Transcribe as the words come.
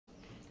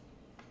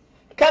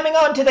Coming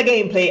on to the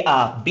gameplay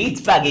of Beats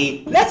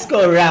Buggy, let's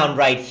go around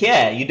right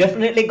here. You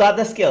definitely got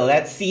the skill.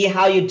 Let's see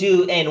how you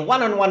do in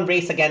one-on-one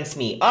race against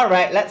me.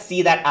 Alright, let's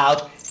see that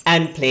out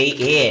and play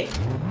it.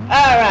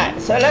 Alright,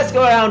 so let's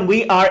go around.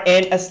 We are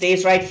in a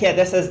stage right here.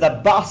 This is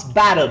the boss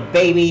battle,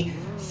 baby.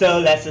 So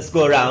let's just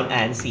go around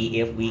and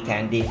see if we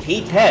can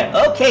defeat her.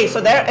 Okay,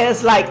 so there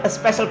is like a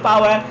special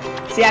power.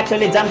 She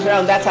actually jumps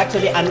around. That's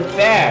actually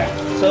unfair.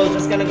 So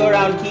just gonna go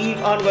around, keep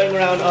on going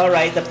around.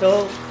 Alright, the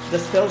skill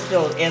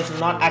is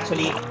not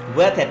actually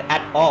worth it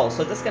at all.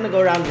 So just gonna go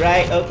around,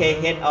 right? Okay,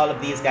 hit all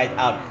of these guys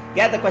out.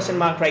 Get the question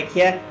mark right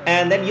here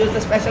and then use the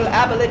special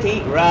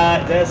ability,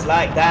 right? Just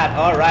like that.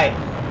 Alright.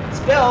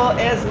 Spill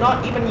is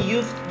not even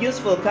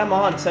useful. Come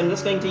on. So I'm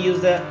just going to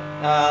use the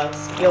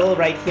spill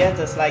right here,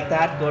 just like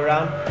that. Go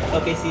around.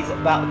 Okay, she's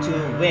about to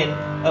win.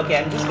 Okay,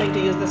 I'm just going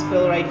to use the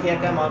spill right here.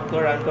 Come on, go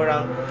around, go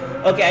around.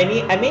 Okay,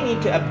 I may need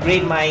to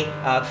upgrade my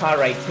car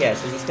right here.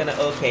 So just gonna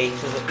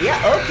yeah,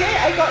 okay,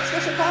 I got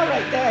special power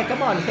right there.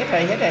 Come on, hit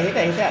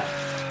her.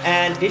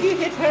 And did you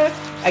hit her?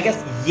 I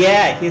guess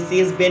yeah,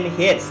 she's been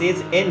hit.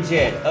 She's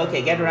injured.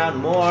 Okay, get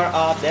around, more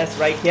of this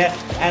right here.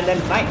 And then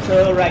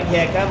nitro right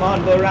here. Come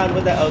on, go around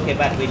with the okay,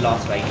 but we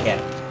lost right here.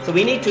 So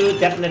we need to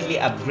definitely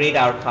upgrade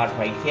our car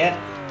right here.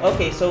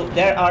 Okay, so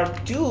there are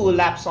 2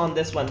 laps on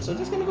this one. So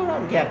just gonna go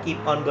around. Yeah, keep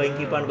on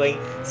going.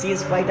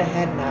 She's quite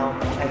ahead now.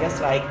 I guess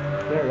like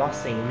we're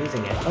losing,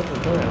 losing it.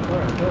 Okay, go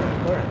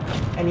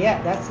around. And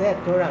yeah, that's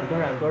it. Go around.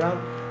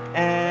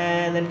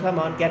 And then come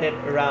on, get it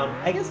around.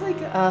 I guess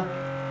like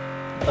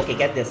okay,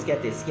 get this.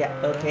 Yeah,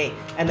 okay.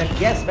 And then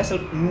yeah, special.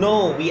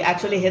 No, we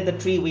actually hit the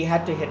tree. We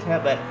had to hit her,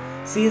 but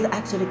she is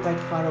actually quite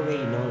far away,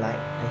 you know, like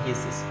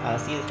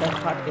her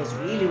part is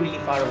really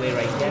far away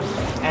right here.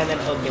 And then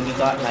okay, we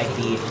got like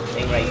the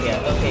thing right here.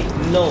 Okay,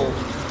 no.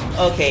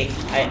 Okay,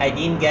 I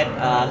didn't get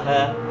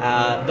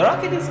her. The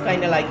rocket is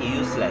kind of like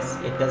useless.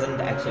 It doesn't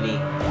actually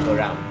go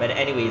around. But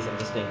anyways, I'm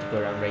just going to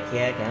go around right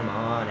here. Come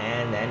on,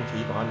 and then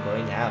keep on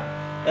going out.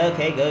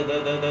 Okay, go.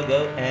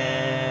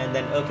 And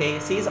then okay,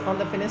 she's on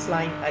the finish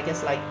line. I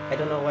guess like I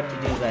don't know what to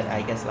do, but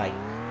I guess like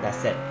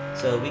that's it.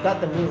 So we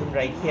got the moon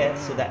right here,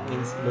 so that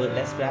means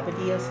less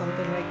gravity or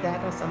something like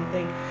that, or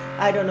something.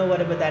 I don't know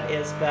whatever that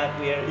is, but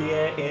we're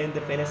here in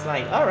the finish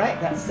line. Alright,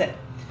 that's it.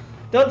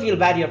 Don't feel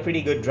bad, you're a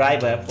pretty good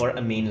driver for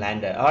a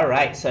mainlander.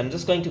 Alright, so I'm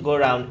just going to go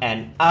around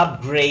and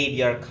upgrade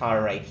your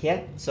car right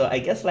here. So I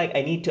guess like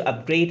I need to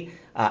upgrade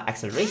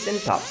acceleration,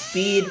 top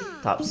speed.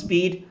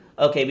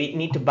 Okay, we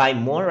need to buy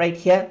more right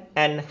here.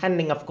 And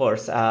handling, of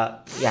course.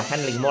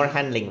 Yeah, more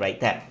handling right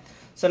there.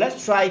 So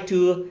let's try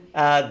to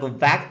go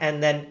back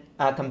and then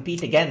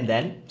compete again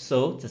then.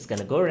 So just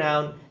gonna go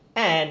around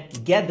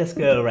and get this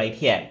girl right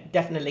here.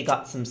 Definitely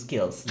got some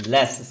skills.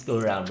 Let's just go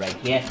around right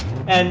here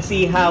and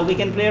see how we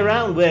can play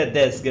around with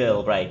this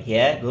girl right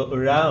here. Go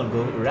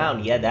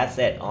around. Yeah, that's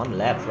it. On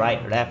left,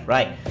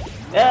 right.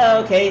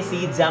 Okay,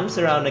 she jumps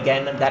around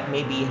again, and that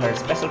may be her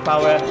special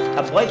power.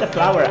 Avoid the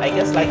flower. I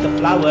guess like the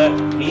flower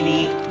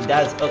really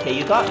does. Okay,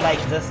 you got like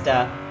just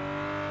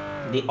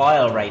the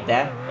oil right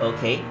there.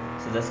 Okay.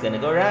 So just gonna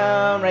go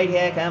around right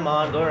here. Come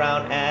on, go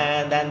around.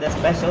 And then the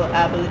special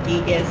ability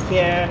is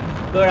here.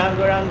 Go around.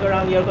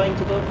 You're going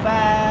to go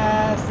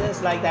fast.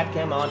 Just like that.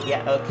 Come on.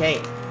 Yeah,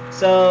 okay.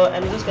 So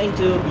I'm just going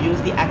to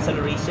use the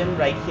acceleration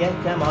right here.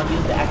 Come on,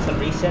 use the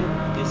acceleration.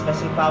 Use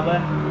special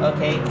power.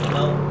 Okay,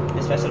 no.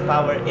 The special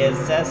power is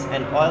just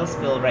an oil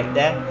spill right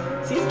there.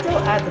 She's still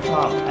at the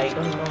top. I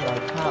don't know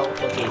like how.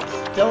 Okay,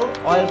 still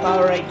oil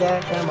power right there.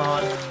 Come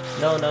on.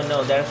 No.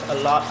 There's a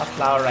lot of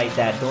flower right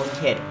there. Don't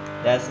hit.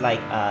 That's like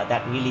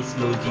that really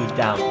slows you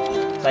down.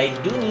 So I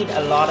do need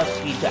a lot of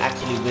speed to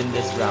actually win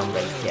this round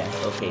right here.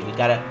 Okay, we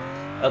gotta.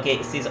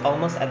 Okay, she's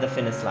almost at the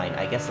finish line.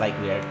 I guess like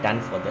we are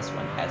done for this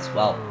one as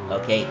well.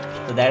 Okay,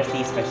 so there's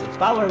the special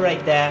power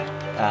right there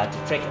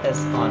to trick us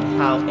on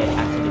how it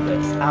actually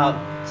works out.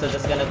 So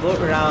just gonna go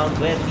around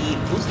with the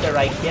booster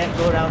right here.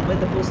 Go around with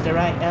the booster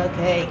right.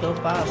 Okay, go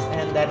fast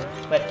and then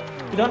but.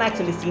 You don't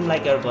actually seem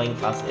like you're going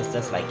fast. It's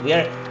just like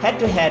we're head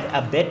to head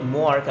a bit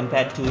more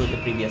compared to the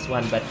previous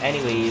one. But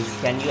anyways,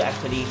 can you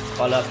actually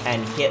follow up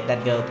and hit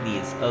that girl,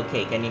 please?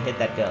 Okay, can you hit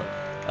that girl?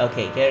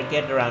 Okay,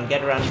 get around.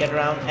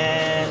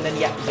 And then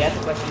yeah, get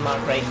the question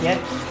mark right here.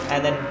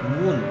 And then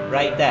moon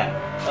right there.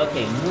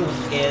 Okay, moon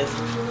is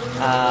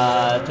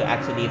to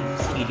actually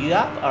speed you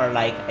up or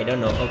like, I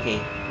don't know.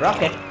 Okay,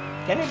 rocket.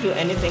 Can I do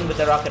anything with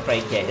the rocket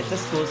right here? It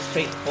just goes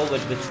straight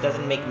forward, which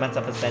doesn't make much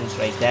of a sense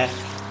right there.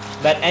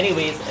 But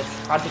anyways,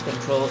 it's hard to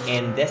control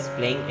in this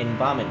playing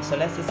environment. So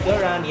let's just go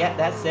around. Yeah,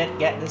 that's it.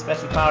 Get the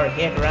special power.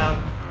 Hit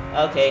around.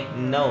 Okay,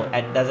 no,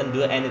 it doesn't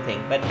do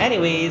anything. But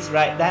anyways,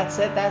 right, that's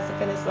it. That's the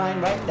finish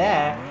line right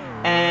there.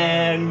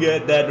 And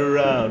get that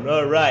around.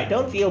 Alright,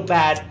 don't feel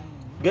bad.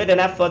 Good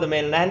enough for the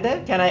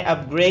mainlander. Can I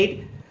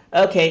upgrade?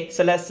 Okay,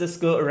 so let's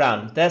just go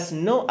around. There's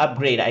no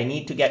upgrade. I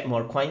need to get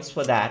more coins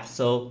for that.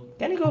 So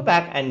can you go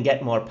back and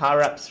get more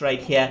power-ups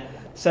right here?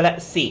 So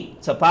let's see.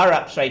 So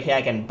power-ups right here,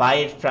 I can buy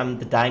it from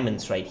the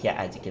diamonds right here,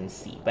 as you can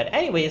see. But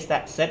anyways,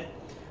 that's it.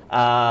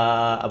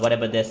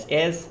 Whatever this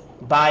is.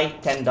 buy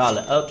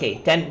 $10.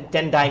 Okay,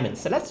 10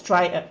 diamonds. So let's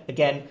try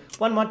again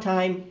one more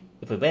time.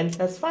 If we win,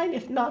 that's fine.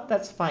 If not,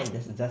 that's fine.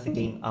 This is just a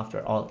game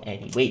after all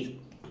anyways.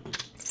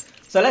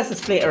 So let's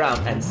just play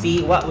around and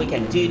see what we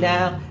can do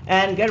now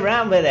and get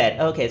around with it.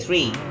 Okay,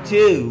 3,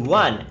 2,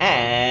 1,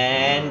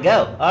 and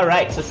go.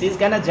 Alright, so she's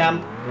gonna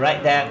jump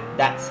right there.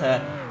 That's her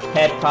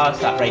head power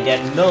stop right there.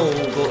 No,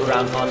 go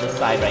around on the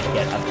side right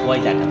here.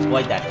 Avoid that,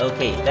 avoid that.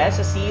 Okay, there's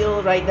a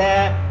seal right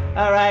there.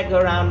 Alright, go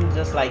around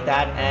just like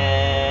that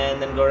and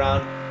then go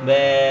around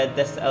with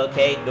this.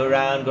 Okay, go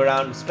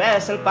around.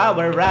 Special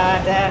power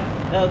right there.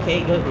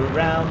 Okay, go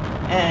around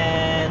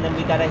and then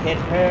we gotta hit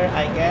her,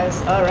 I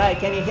guess. Alright,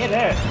 can you hit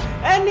her?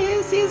 And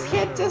she's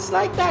hit just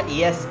like that.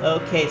 Yes,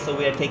 okay, so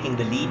we are taking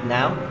the lead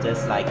now,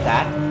 just like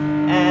that.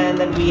 And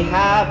then we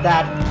have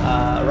that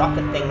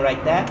rocket thing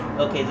right there.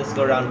 Okay, just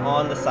go around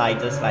on the side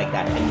just like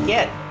that and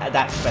get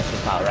that special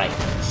power, right?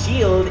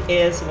 Shield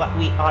is what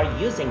we are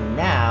using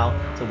now.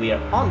 So we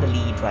are on the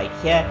lead right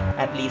here,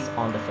 at least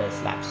on the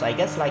first lap. So I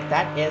guess like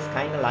that is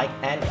kind of like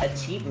an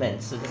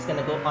achievement. So just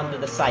gonna go onto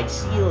the side.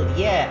 Shield,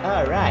 yeah,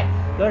 alright.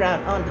 Go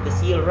around onto the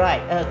seal,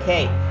 right?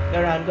 Okay,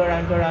 go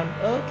around.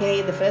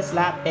 Okay, the first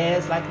lap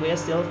is like we're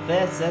still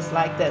first, just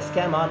like this.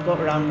 Come on, go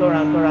around.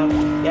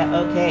 Yeah,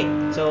 okay.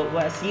 So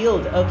we're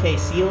sealed. Okay,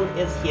 shield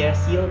is here,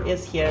 shield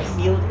is here,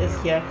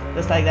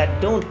 just like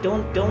that.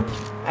 Don't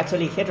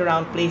actually hit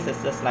around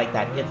places just like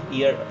that.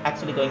 You're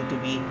actually going to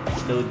be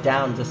slowed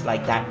down just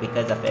like that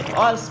because of it.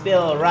 Oil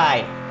spill,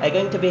 right? Are you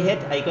going to be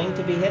hit? Are you going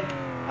to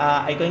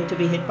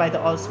be hit by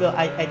the oil spill?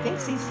 I think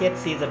she's hit.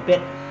 She's a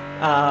bit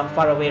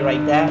far away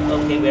right there.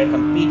 Okay, we're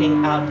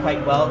competing out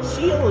quite well.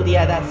 Shield,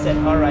 yeah, that's it.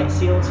 Alright,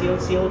 shield.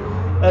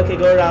 Okay,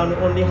 go around,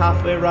 only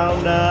halfway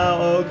around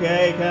now.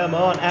 Okay, come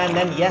on. And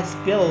then yes,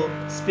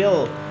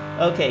 spill.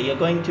 Okay, you're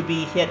going to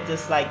be hit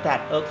just like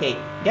that. Okay,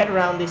 get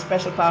around the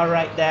special power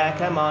right there.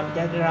 Come on,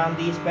 get around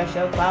the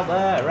special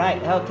power.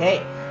 Right,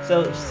 okay.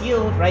 So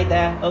shield right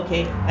there.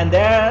 Okay, and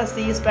there's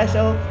the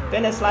special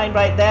finish line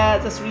right there.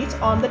 Just reach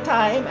on the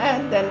time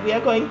and then we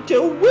are going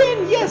to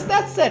win. Yes,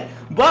 that's it.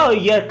 Wow,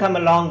 you've come a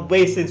long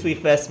way since we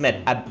first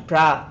met.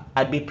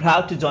 I'd be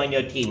proud to join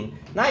your team.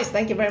 Nice,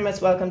 thank you very much.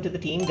 Welcome to the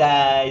team,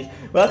 guys.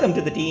 Welcome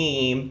to the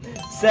team.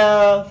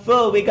 So,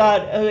 we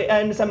got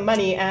earned some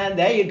money, and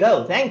there you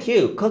go. Thank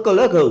you, Coco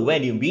Loco.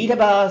 When you beat a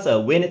boss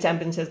or win a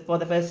championship for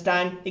the first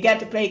time, you get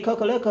to play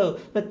Coco Loco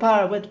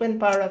with win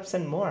power-ups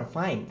and more.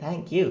 Fine,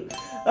 thank you.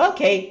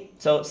 Okay,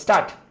 so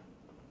start.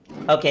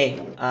 Okay,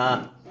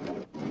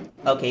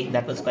 okay,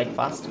 that was quite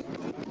fast.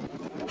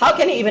 How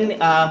can you even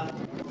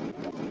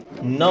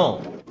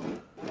no,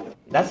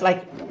 that's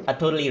like a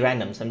totally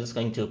random, so I'm just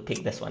going to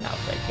pick this one out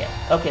right here.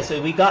 Okay,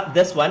 so we got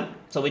this one,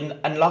 so we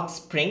unlocked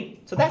spring,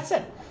 so that's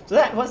it. So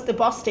that was the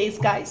boss stage,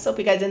 guys. So hope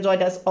you guys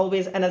enjoyed as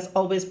always, and as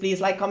always, please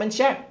like, comment,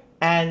 share,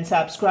 and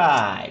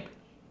subscribe.